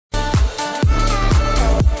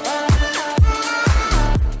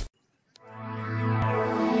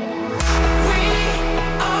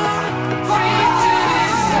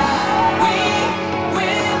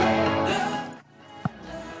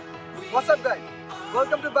guys,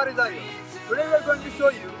 welcome to Barizayo. Today we are going to show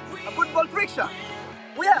you a football trick shot.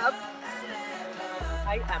 We have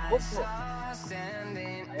I am Mugdha.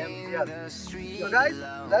 I am Zihad. So guys,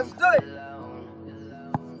 let's do it.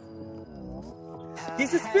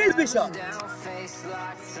 This is Crossbar Shot.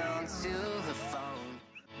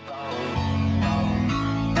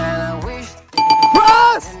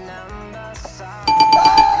 Cross!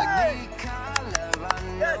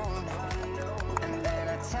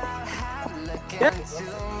 Yes.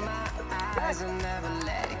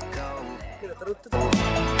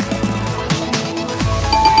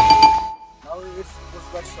 Now it's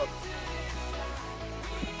Crossbar Shot.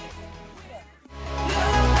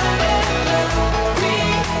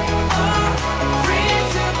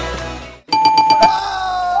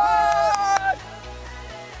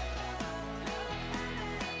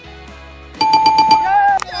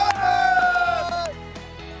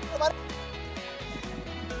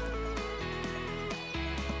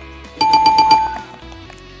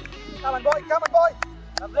 Come on, boy! Come on, boy!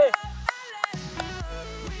 Lovely!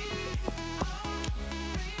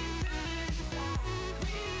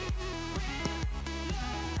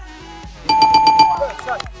 Good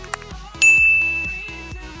shot!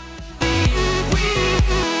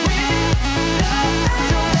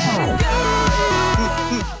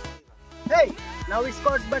 Hey! Now it's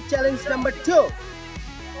Crossbar challenge number 2. Oh,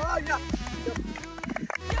 yeah!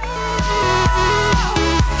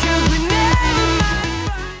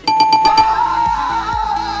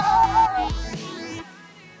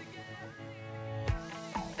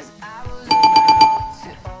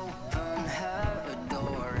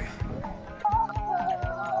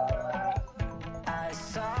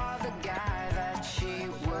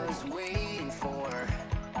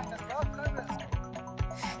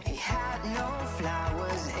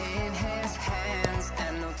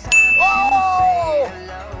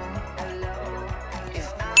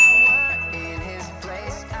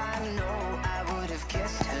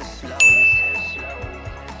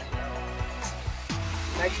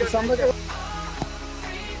 Somebody.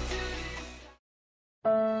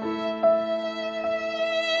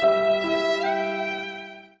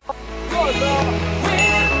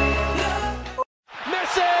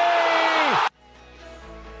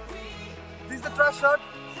 This is the trust shot.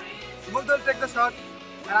 Mugdha will take the shot,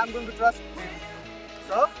 and I'm going to trust him.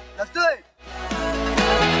 So let's do it.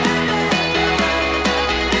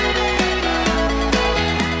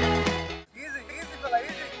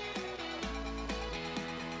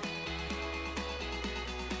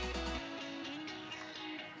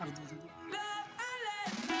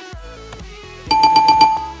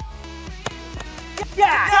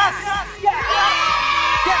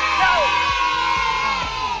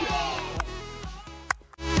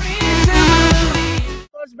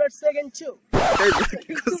 Crossbar second 2.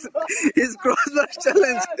 It's Crossbar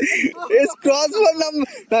challenge. It's Crossbar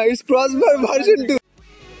number. No, it's Crossbar version 2.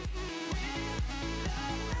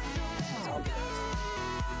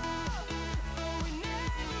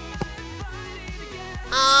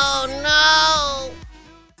 Oh no!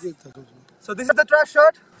 So this is the trust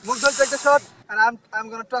shot. Mugdha will take the shot, and I'm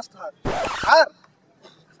gonna trust her. Her.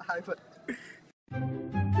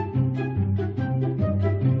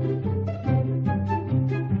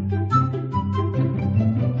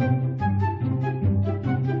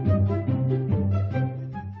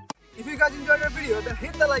 If you guys enjoyed our video, then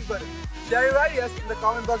hit the like button. Share your ideas in the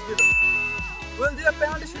comment box below. We'll do a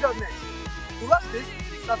penalty shootout next. To watch this,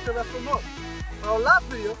 subscribe us for more. For our last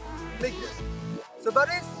video, click here. So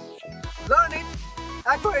buddies, learn it,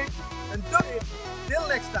 acquire it, and do it. Till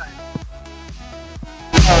next time.